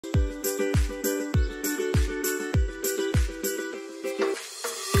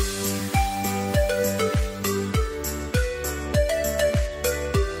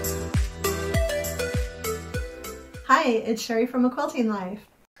it's Sherri from A Quilting Life.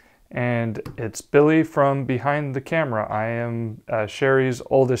 And it's Billy from behind the camera. I am Sherri's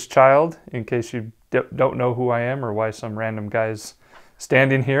oldest child, in case you don't know who I am or why some random guy's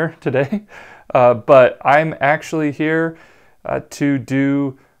standing here today. But I'm actually here to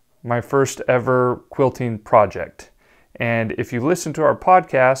do my first ever quilting project. And if you listen to our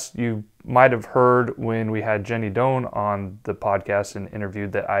podcast, you might have heard when we had Jenny Doan on the podcast and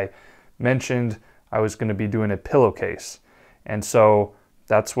interviewed that I mentioned I was going to be doing a pillowcase. And so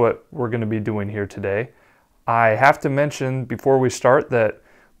that's what we're going to be doing here today. I have to mention before we start that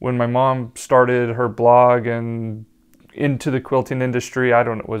when my mom started her blog and into the quilting industry, I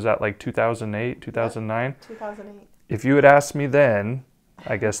don't know, was that like 2008, 2009? 2008. If you had asked me then,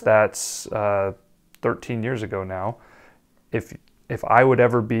 I guess that's 13 years ago now, if I would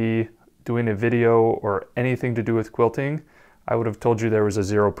ever be doing a video or anything to do with quilting, I would have told you there was a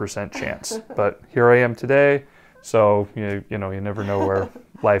 0% chance. But here I am today, so you never know where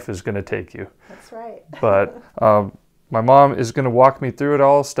life is going to take you. That's right. But my mom is going to walk me through it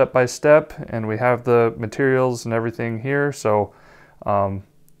all step by step, and we have the materials and everything here, so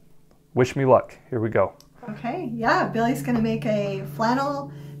wish me luck. Here we go. Okay, yeah, Billy's going to make a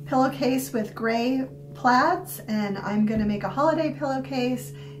flannel pillowcase with gray plaids, and I'm going to make a holiday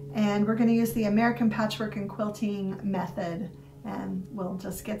pillowcase, and we're going to use the American Patchwork and Quilting method, and we'll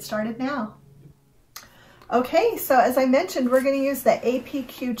just get started now. Okay, so as I mentioned, we're going to use the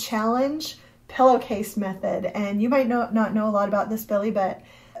APQ Challenge pillowcase method, and you might not know a lot about this, Billy, but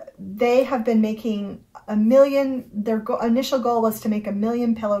they have been making their initial goal was to make 1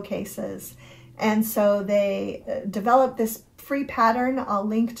 million pillowcases, and so they developed this free pattern. I'll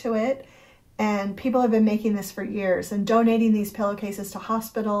link to it, and people have been making this for years and donating these pillowcases to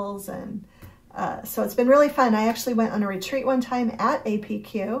hospitals, and so it's been really fun. I actually went on a retreat one time at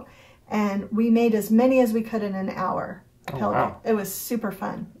APQ, and we made as many as we could in an hour. Oh, wow. It was super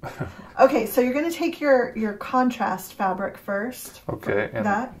fun. Okay, so you're going to take your contrast fabric first. Okay,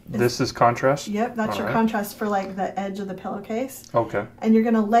 and this is contrast? Yep, that's your contrast for like the edge of the pillowcase. Okay. And you're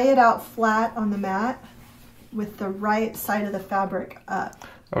going to lay it out flat on the mat with the right side of the fabric up.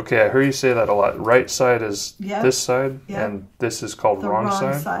 Okay, I heard you say that a lot. Right side is this side, and this is called the wrong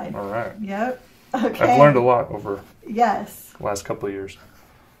side. side? All right. Yep. Okay. I've learned a lot over the last couple of years.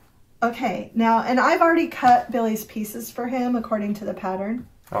 Okay, now, and I've already cut Billy's pieces for him according to the pattern.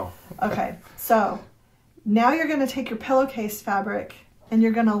 Oh, okay. So now you're going to take your pillowcase fabric and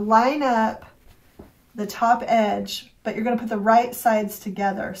you're going to line up the top edge, but you're going to put the right sides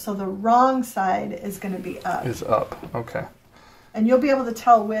together. So the wrong side is going to be up. Is up, okay. And you'll be able to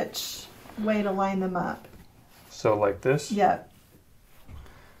tell which way to line them up. So like this? Yep.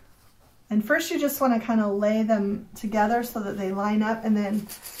 And first you just want to kind of lay them together so that they line up, and then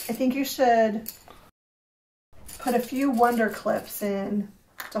I think you should put a few wonder clips in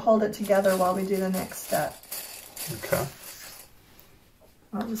to hold it together while we do the next step. Okay.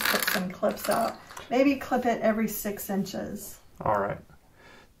 I'll just put some clips out. Maybe clip it every 6 inches. All right.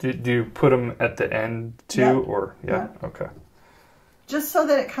 Do you put them at the end too? Yep. Or Yep. Okay. Just so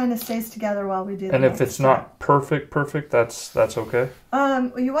that it kind of stays together while we do the And next if it's step. not perfect, that's okay?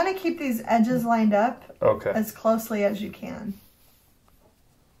 Well, you want to keep these edges lined up as closely as you can.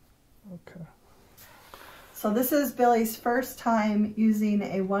 Okay. So this is Billy's first time using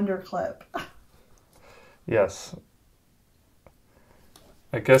a wonder clip. Yes.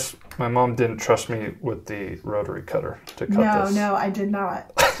 I guess my mom didn't trust me with the rotary cutter to cut this. No, I did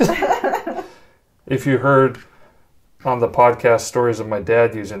not. If you heard on the podcast stories of my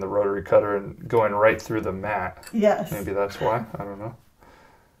dad using the rotary cutter and going right through the mat. Yes. Maybe that's why. I don't know.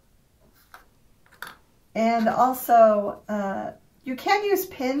 And also, you can use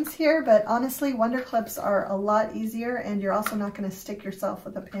pins here, but honestly, wonder clips are a lot easier, and you're also not going to stick yourself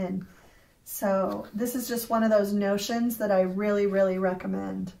with a pin. So this is just one of those notions that I really, really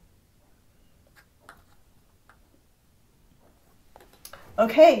recommend.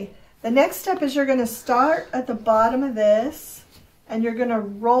 Okay. The next step is you're going to start at the bottom of this, and you're going to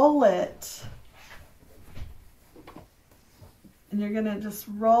roll it. And you're going to just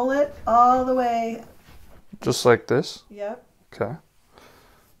roll it all the way. Just like this? Yep. Okay.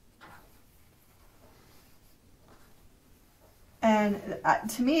 And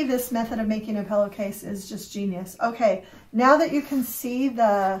to me, this method of making a pillowcase is just genius. Okay, now that you can see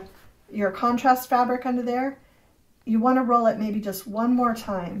your contrast fabric under there, you want to roll it maybe just one more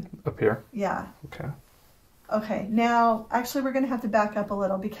time. Up here? Yeah. Okay. Okay, now actually we're going to have to back up a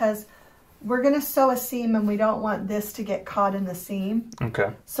little because we're going to sew a seam and we don't want this to get caught in the seam.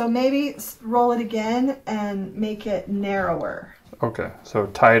 Okay. So maybe roll it again and make it narrower. Okay, so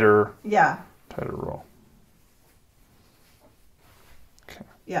tighter. Yeah. Tighter roll.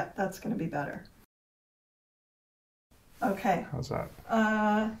 Yeah, that's going to be better. Okay. How's that?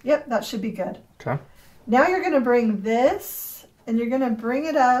 Yep, that should be good. Okay. Now you're going to bring this, and you're going to bring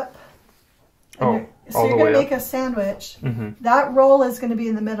it up. So you're going to make a sandwich. That roll is going to be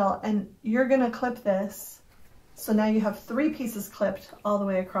in the middle, and you're going to clip this. So now you have 3 pieces clipped all the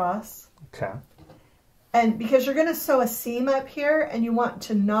way across. Okay. And because you're going to sew a seam up here, and you want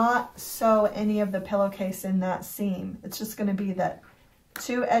to not sew any of the pillowcase in that seam. It's just going to be that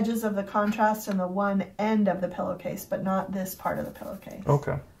 2 edges of the contrast and the one end of the pillowcase, but not this part of the pillowcase.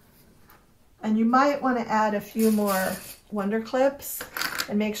 Okay. And you might want to add a few more wonder clips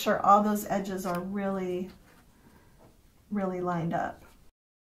and make sure all those edges are really, really lined up.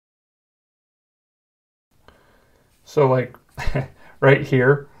 So like right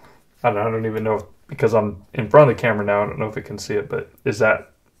here, I don't even know, because I'm in front of the camera now, I don't know if it can see it, but is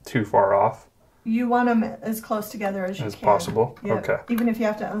that too far off? You want them as close together as you can. As possible? Yep. Okay. Even if you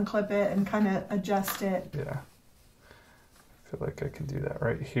have to unclip it and kind of adjust it. Yeah. I feel like I can do that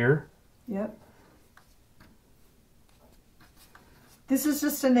right here. Yep. This is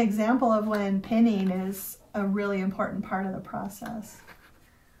just an example of when pinning is a really important part of the process.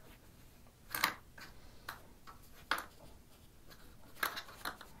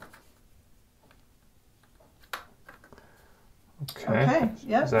 Okay,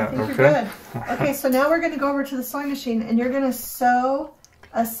 yep, I think you're good. Okay, so now we're going to go over to the sewing machine, and you're going to sew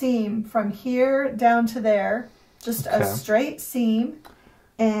a seam from here down to there, just a straight seam,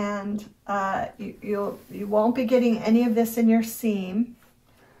 and you won't be getting any of this in your seam,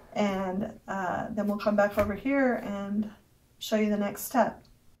 and then we'll come back over here and show you the next step.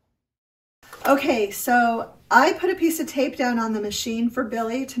 Okay, so I put a piece of tape down on the machine for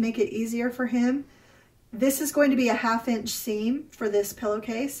Billy to make it easier for him. This is going to be a 1/2 inch seam for this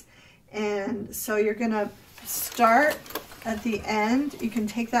pillowcase, and so you're going to start at the end. You can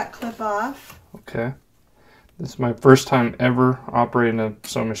take that clip off. Okay. This is my first time ever operating a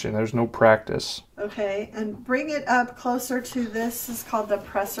sewing machine. There's no practice. Okay, and bring it up closer to this. Is called the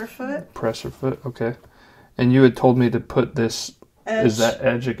presser foot. Presser foot, okay. And you had told me to put this, is that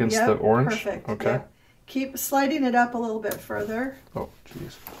edge against the orange? Perfect. Okay. Yep. Keep sliding it up a little bit further. Oh,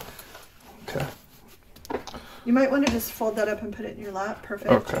 jeez. Okay. You might want to just fold that up and put it in your lap.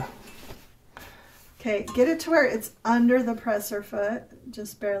 Perfect. Okay. Okay, get it to where it's under the presser foot,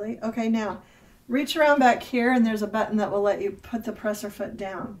 just barely. Okay, now reach around back here, and there's a button that will let you put the presser foot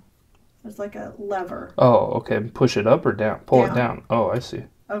down. There's like a lever. Oh, okay. Push it up or down? Pull it down. Oh, I see.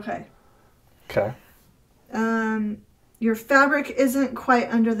 Okay. Okay. Your fabric isn't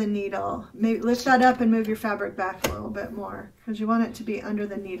quite under the needle. Maybe lift that up and move your fabric back a little bit more, because you want it to be under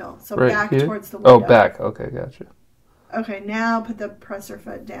the needle. So right back here? towards the window. Oh, back. Okay, gotcha. Okay, now put the presser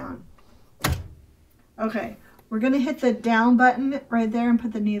foot down. Okay, we're going to hit the down button right there and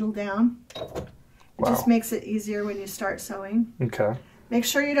put the needle down. It just makes it easier when you start sewing. Okay. Make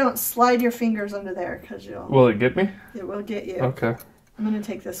sure you don't slide your fingers under there, because you'll... Will it get me? It will get you. Okay. I'm going to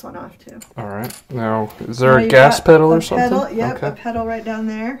take this one off too. All right. Now, is there a gas pedal or something? Pedal, yep, okay. A pedal right down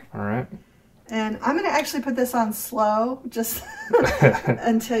there. All right. And I'm going to actually put this on slow, just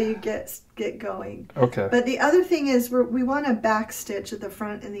until you get going. Okay. But the other thing is we want to back stitch at the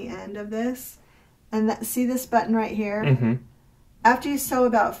front and the end of this. And see this button right here? Mm-hmm. After you sew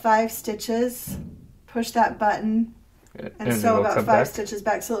about 5 stitches, push that button and sew about 5 stitches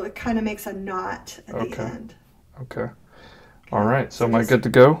back, so it kind of makes a knot at the end. Okay. All right. So am I good to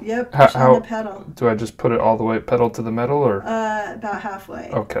go? Yep. Push on the pedal. Do I just put it all the way pedal to the metal, or? About halfway.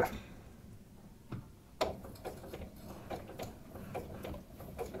 Okay.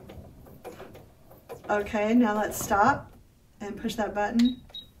 Okay. Now let's stop and push that button.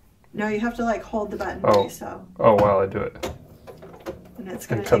 No, you have to like hold the button while you sew. Oh, while I do it. And it's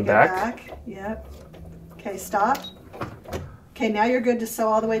going to take it back. Yep. Okay, stop. Okay, now you're good to sew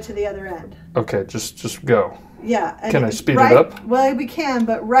all the way to the other end. Okay, just go. Yeah. And can I speed it up? Well, we can,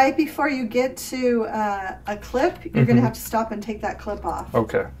 but right before you get to a clip, you're going to have to stop and take that clip off.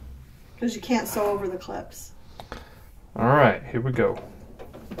 Okay. Because you can't sew over the clips. All right, here we go.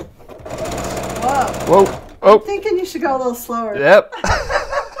 Whoa. Whoa. Oh. I'm thinking you should go a little slower. Yep.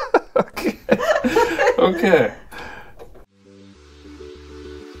 Okay. Okay.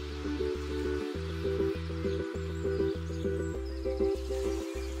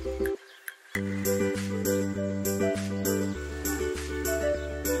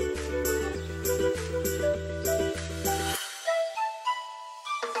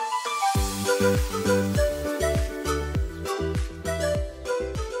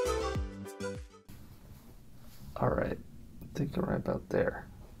 All right, I think I'm right about there.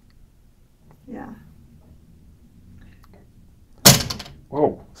 Yeah.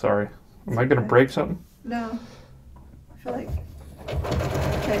 Whoa. Sorry. Am I gonna break something? No. I feel like...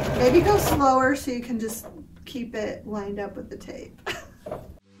 Okay, maybe go slower so you can just keep it lined up with the tape.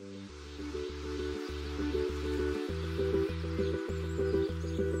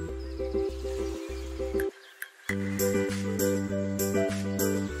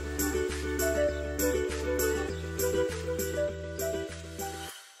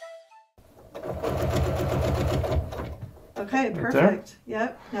 Okay, perfect.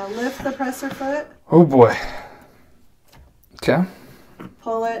 Yep. Now lift the presser foot. Oh boy. Okay.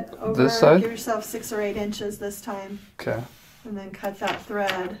 Pull it over. This side? Give yourself 6 or 8 inches this time. Okay. And then cut that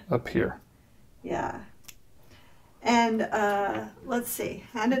thread. Up here. Yeah. And let's see.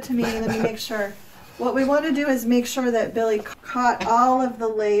 Hand it to me. Let me make sure. What we want to do is make sure that Billy caught all of the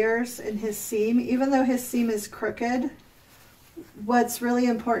layers in his seam. Even though his seam is crooked, what's really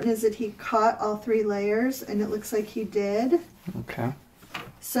important is that he caught all 3 layers, and it looks like he did. Okay.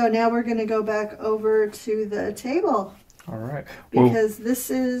 So now we're going to go back over to the table. All right. Because this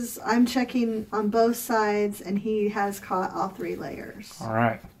is, I'm checking on both sides, and he has caught all 3 layers. All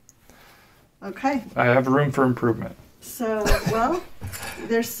right. Okay. I have room for improvement. So, well,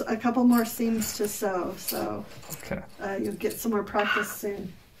 there's a couple more seams to sew, so okay. You'll get some more practice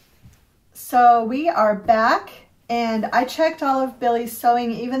soon. So we are back, and I checked all of Billy's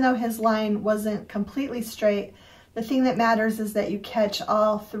sewing, even though his line wasn't completely straight. The thing that matters is that you catch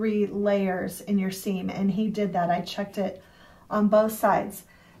all 3 layers in your seam, and he did that. I checked it on both sides.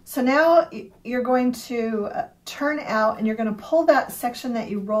 So now you're going to turn out, and you're going to pull that section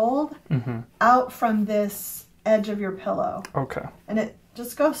that you rolled out from this edge of your pillow. Okay. And it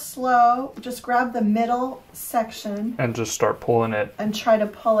just go slow. Just grab the middle section. And just start pulling it. And try to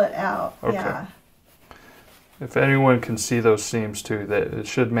pull it out. Okay. Yeah. If anyone can see those seams too, that it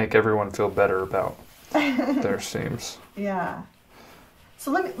should make everyone feel better about their seams. Yeah. So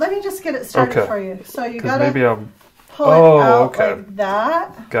let me just get it started for you. So you gotta maybe I'll pull it out like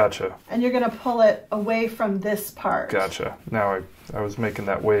that. Gotcha. And you're gonna pull it away from this part. Gotcha. Now I was making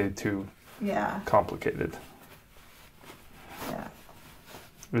that way too complicated. Yeah.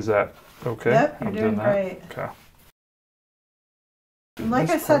 Is that okay? Yep, you're doing great. Okay. Like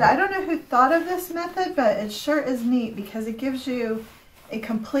I said, I don't know who thought of this method, but it sure is neat because it gives you a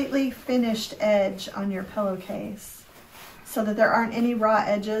completely finished edge on your pillowcase so that there aren't any raw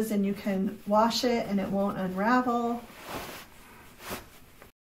edges, and you can wash it and it won't unravel.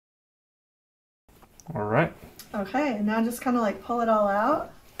 All right. Okay, and now just kind of like pull it all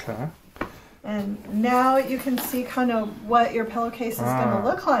out. Okay. And now you can see kind of what your pillowcase is going to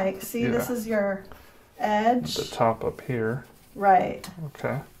look like. See, this is your edge. The top up here. Right.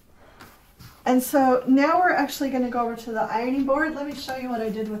 Okay. And so now we're actually going to go over to the ironing board. Let me show you what I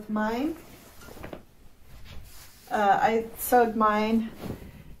did with mine. I sewed mine.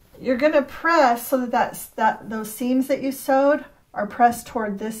 You're going to press so that those seams that you sewed are pressed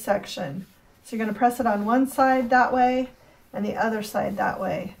toward this section. So you're going to press it on one side that way and the other side that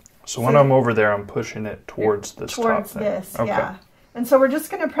way. So when I'm over there, I'm pushing it towards this top thing. Towards this, yeah. And so we're just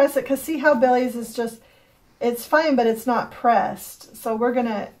going to press it, because see how Billy's is just, it's fine, but it's not pressed. So we're going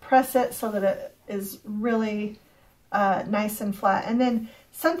to press it so that it is really nice and flat. And then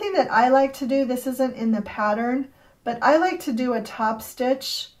something that I like to do, this isn't in the pattern, but I like to do a top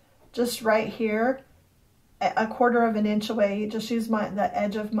stitch just right here, a 1/4 of an inch away. Just use the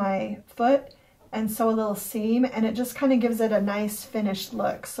edge of my foot and sew a little seam, and it just kind of gives it a nice finished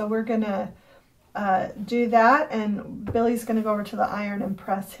look. So we're going to do that, and Billy's going to go over to the iron and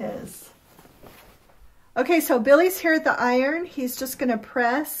press his. Okay, so Billy's here at the iron. He's just going to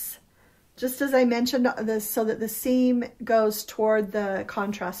press, just as I mentioned, so that the seam goes toward the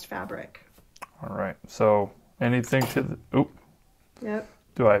contrast fabric. All right, so anything to the, oop. Yep.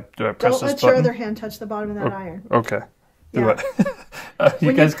 Do I press this button? Don't let your other hand touch the bottom of that iron. Okay. Do it.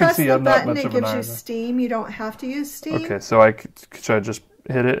 You guys can see I'm not much of an iron. It gives you steam. You don't have to use steam. Okay, so should I just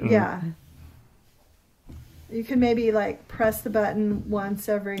hit it? And... Yeah. You can maybe like press the button once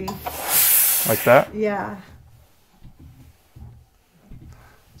every... Like that? Yeah.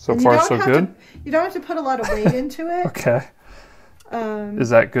 So far so good? You don't have to put a lot of weight into it. Okay.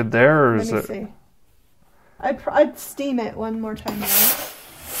 Is that good there, or is it... Let me see. I'd steam it one more time now.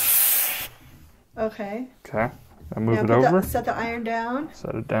 Okay. Okay. I move it over. Set the iron down.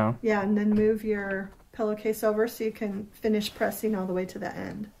 Set it down. Yeah, and then move your pillowcase over so you can finish pressing all the way to the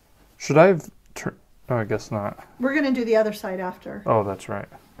end. Should I have turned... Oh, I guess not. We're going to do the other side after. Oh, that's right.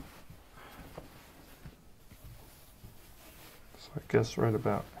 So I guess right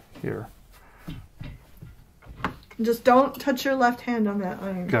about here. Just don't touch your left hand on that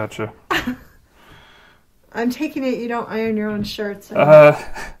iron. Gotcha. I'm taking it you don't iron your own shirts.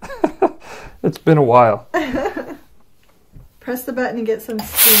 It's been a while. Press the button and get some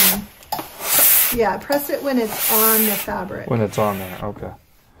steam. Yeah, press it when it's on the fabric. When it's on there, okay.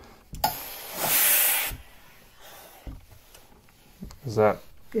 Is that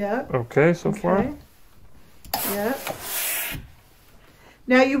okay so far? Yep.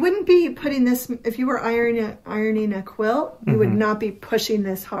 Now you wouldn't be putting this, if you were ironing a quilt, you would not be pushing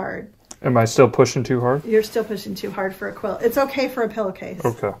this hard. Am I still pushing too hard? You're still pushing too hard for a quilt. It's okay for a pillowcase.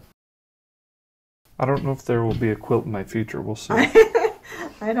 Okay. I don't know if there will be a quilt in my future. We'll see.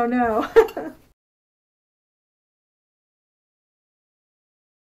 I don't know.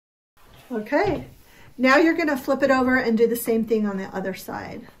 Okay. Now you're going to flip it over and do the same thing on the other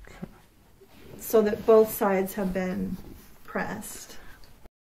side. Okay. So that both sides have been pressed.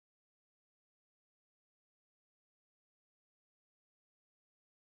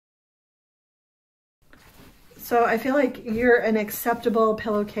 So I feel like you're an acceptable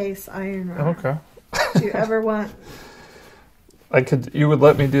pillowcase ironer. Okay. Do you ever want... You would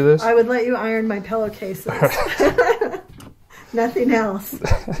let me do this? I would let you iron my pillowcases. Nothing else.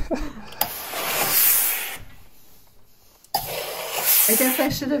 I guess I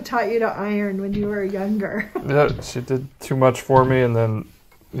should have taught you to iron when you were younger. Yeah, she did too much for me, and then,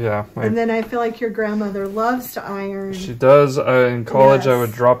 yeah. And then I feel like your grandmother loves to iron. She does. In college, I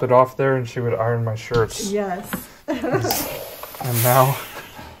would drop it off there, and she would iron my shirts. Yes. And now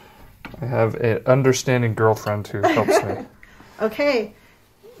I have an understanding girlfriend who helps me. Okay,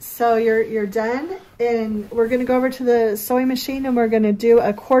 so you're done, and we're going to go over to the sewing machine, and we're going to do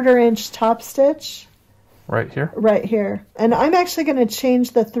a 1/4 inch top stitch. Right here? Right here. And I'm actually going to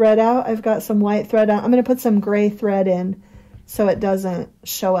change the thread out. I've got some white thread out. I'm going to put some gray thread in so it doesn't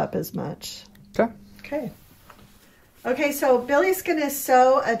show up as much. Okay. Okay. Okay, so Billy's going to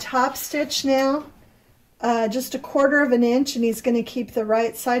sew a top stitch now, just a 1/4 inch, and he's going to keep the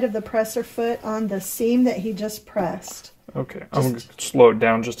right side of the presser foot on the seam that he just pressed. Okay, I'm going to slow it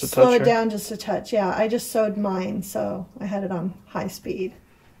down just a touch. Slow it down just a touch, yeah. I just sewed mine, so I had it on high speed.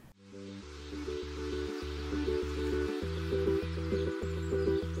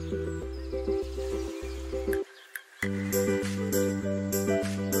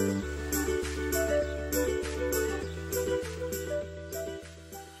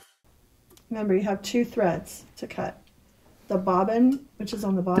 Remember, you have 2 threads to cut. The bobbin, which is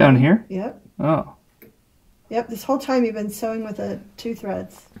on the bottom. Down here? Yep. Oh. Yep, this whole time you've been sewing with 2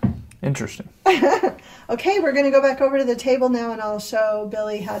 threads. Interesting. Okay, we're going to go back over to the table now, and I'll show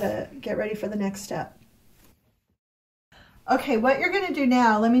Billy how to get ready for the next step. Okay, what you're going to do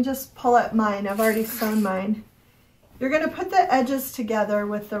now, let me just pull up mine. I've already sewn mine. You're going to put the edges together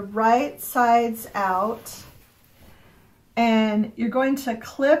with the right sides out, and you're going to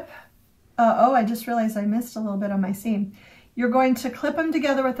clip... oh, I just realized I missed a little bit on my seam. You're going to clip them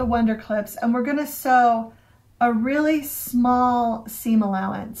together with the Wonder Clips, and we're going to sew a really small seam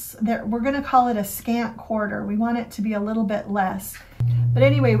allowance. We're going to call it a scant 1/4. We want it to be a little bit less. But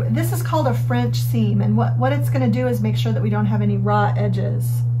anyway, this is called a French seam, and what it's going to do is make sure that we don't have any raw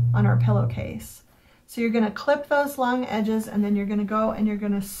edges on our pillowcase. So you're going to clip those long edges, and then you're going to go and you're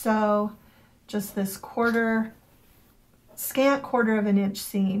going to sew just this scant 1/4 inch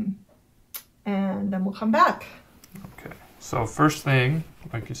seam. And then we'll come back. Okay, so first thing,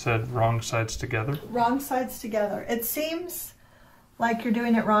 like you said, wrong sides together. Wrong sides together. It seems like you're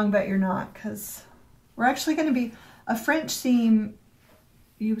doing it wrong, but you're not, because we're actually going to be, a French seam,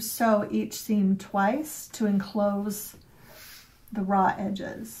 you sew each seam twice to enclose the raw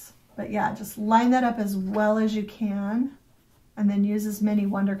edges. But yeah, just line that up as well as you can, and then use as many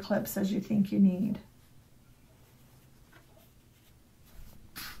Wonder Clips as you think you need.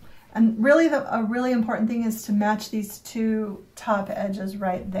 And really, a really important thing is to match these 2 top edges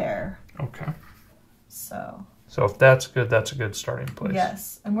right there. Okay. So if that's good, that's a good starting place.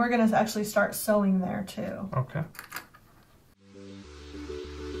 Yes, and we're going to actually start sewing there too. Okay.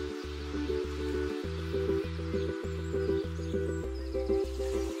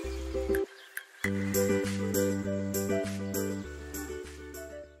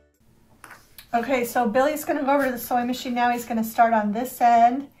 Okay, so Billy's going to go over to the sewing machine now. He's going to start on this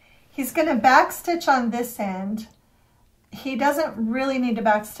end. He's going to back stitch on this end. He doesn't really need to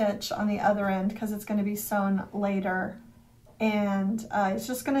back stitch on the other end because it's going to be sewn later. And he's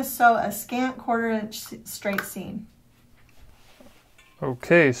just going to sew a scant 1/4 inch straight seam.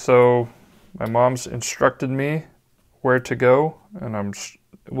 Okay, so my mom's instructed me where to go, and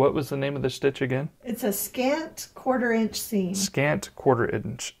what was the name of the stitch again? It's a scant 1/4 inch seam. Scant 1/4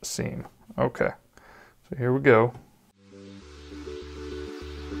 inch seam. Okay, so here we go.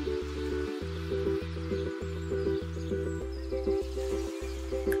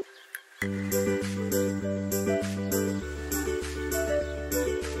 Okay,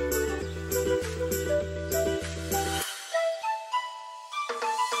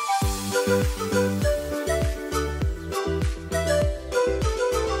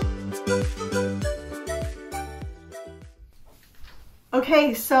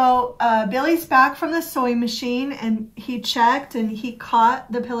 so Billy's back from the sewing machine and he checked and he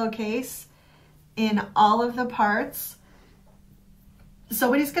caught the pillowcase in all of the parts. So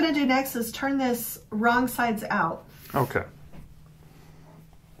what he's going to do next is turn this wrong sides out. Okay.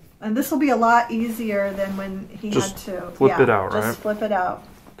 And this will be a lot easier than when he just had to. Flip it out, right? Just flip it out.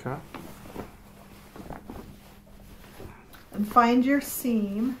 Okay. And find your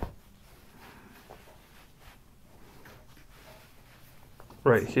seam.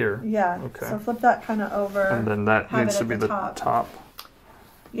 Right here. Yeah. Okay. So flip that kind of over. And then that needs to be the top.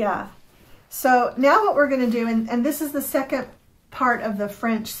 Yeah. So now what we're going to do, and this is the second part of the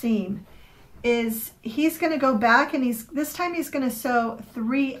French seam, is he's going to go back and this time he's going to sew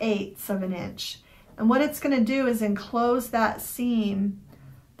 3/8 of an inch. And what it's going to do is enclose that seam,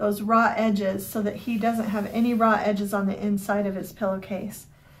 those raw edges, so that he doesn't have any raw edges on the inside of his pillowcase.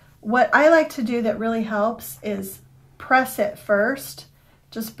 What I like to do that really helps is press it first.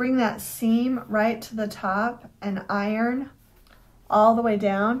 Just bring that seam right to the top and iron all the way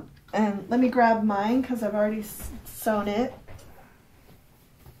down. And let me grab mine because I've already sewn it.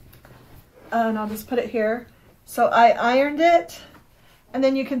 And I'll just put it here. So I ironed it, and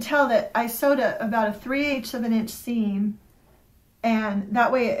then you can tell that I sewed about a 3/8 of an inch seam, and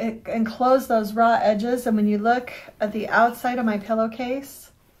that way it enclosed those raw edges. And when you look at the outside of my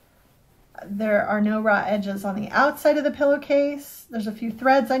pillowcase, there are no raw edges on the outside of the pillowcase. There's a few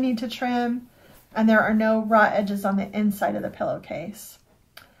threads I need to trim, and there are no raw edges on the inside of the pillowcase.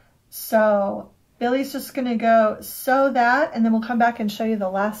 So Billy's just going to go sew that, and then we'll come back and show you the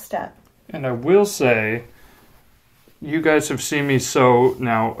last step. And I will say, you guys have seen me sew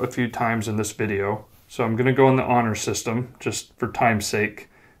now a few times in this video, so I'm going to go in the honor system just for time's sake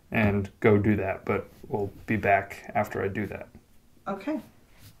and go do that, but we'll be back after I do that. Okay.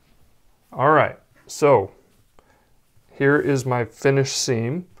 All right, so here is my finished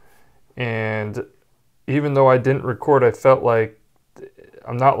seam, and even though I didn't record, I felt like,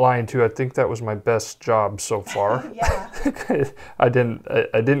 I'm not lying to you, I think that was my best job so far. Yeah. I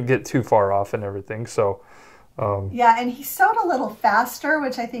didn't get too far off and everything, so. Yeah, and he sewed a little faster,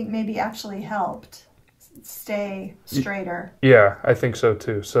 which I think maybe actually helped stay straighter. Yeah, I think so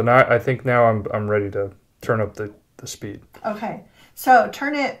too. So now I think now I'm ready to turn up the speed. Okay, so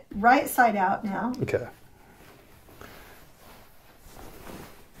turn it right side out now. Okay.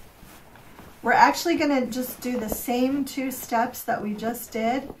 We're actually going to just do the same 2 steps that we just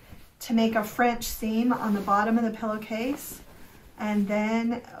did to make a French seam on the bottom of the pillowcase, and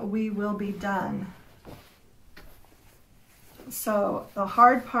then we will be done. So the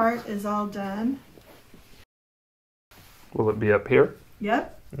hard part is all done. Will it be up here?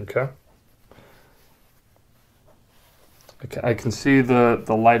 Yep. Okay. I can see the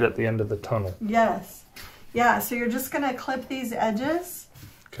light at the end of the tunnel. Yes. Yeah, so you're just going to clip these edges.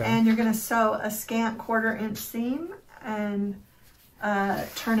 Okay. And you're going to sew a scant 1/4 inch seam and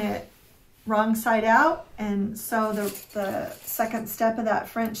turn it wrong side out and sew the second step of that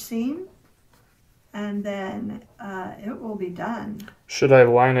French seam, and then it will be done. Should I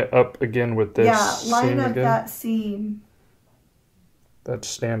line it up again with this seam? Yeah, line up that seam. That's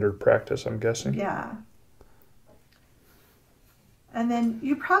standard practice, I'm guessing. Yeah. And then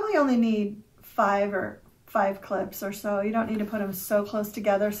you probably only need 5 clips or so. You don't need to put them so close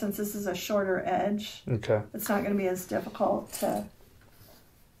together since this is a shorter edge. Okay. It's not going to be as difficult to...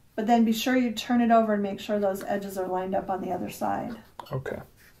 But then be sure you turn it over and make sure those edges are lined up on the other side. Okay.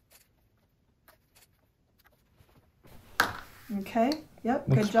 Okay. Yep.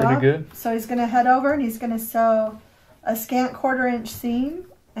 Looks good job. pretty good. So he's going to head over and he's going to sew a scant 1/4 inch seam,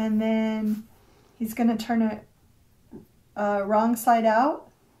 and then he's going to turn it wrong side out.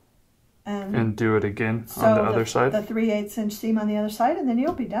 And do it again on the other side? The 3/8 inch seam on the other side, and then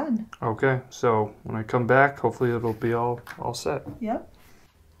you'll be done. Okay, so when I come back, hopefully it'll be all set. Yep.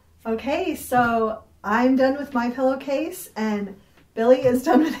 Okay, so I'm done with my pillowcase, and Billy is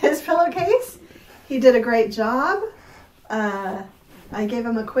done with his pillowcase. He did a great job. I gave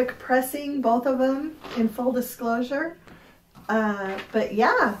him a quick pressing, both of them, in full disclosure. But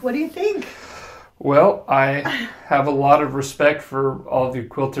yeah, what do you think? Well, I have a lot of respect for all of you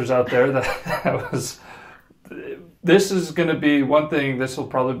quilters out there. This is going to be one thing. This will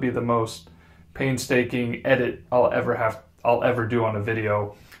probably be the most painstaking edit I'll ever do on a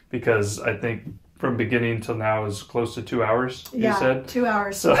video, because I think from beginning till now is close to 2 hours, yeah, you said? 2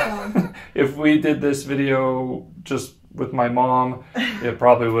 hours. So if we did this video just with my mom, it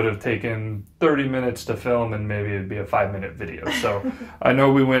probably would have taken 30 minutes to film and maybe it'd be a 5-minute video. So I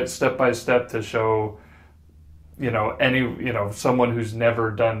know we went step by step to show, someone who's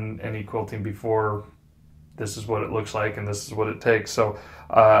never done any quilting before, this is what it looks like and this is what it takes. So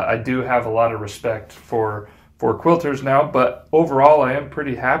I do have a lot of respect for quilters now, but overall I am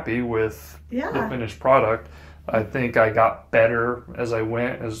pretty happy with the finished product. I think I got better as I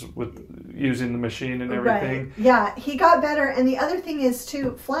went, as with using the machine and everything. Right. Yeah, he got better. And the other thing is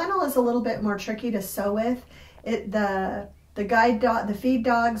too, flannel is a little bit more tricky to sew with. The feed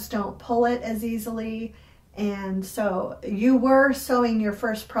dogs don't pull it as easily. And so you were sewing your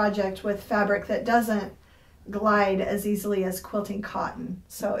first project with fabric that doesn't glide as easily as quilting cotton.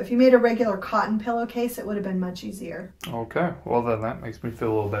 So if you made a regular cotton pillowcase, it would have been much easier. Okay, well then that makes me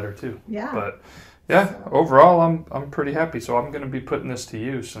feel a little better too. Yeah. But yeah, overall I'm pretty happy. So I'm going to be putting this to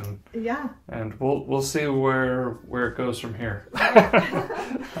use, and we'll see where it goes from here.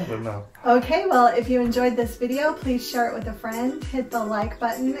 I don't know. Okay, well, if you enjoyed this video, please share it with a friend, hit the like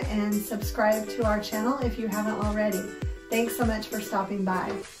button, and subscribe to our channel if you haven't already. Thanks so much for stopping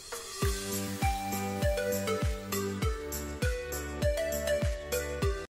by.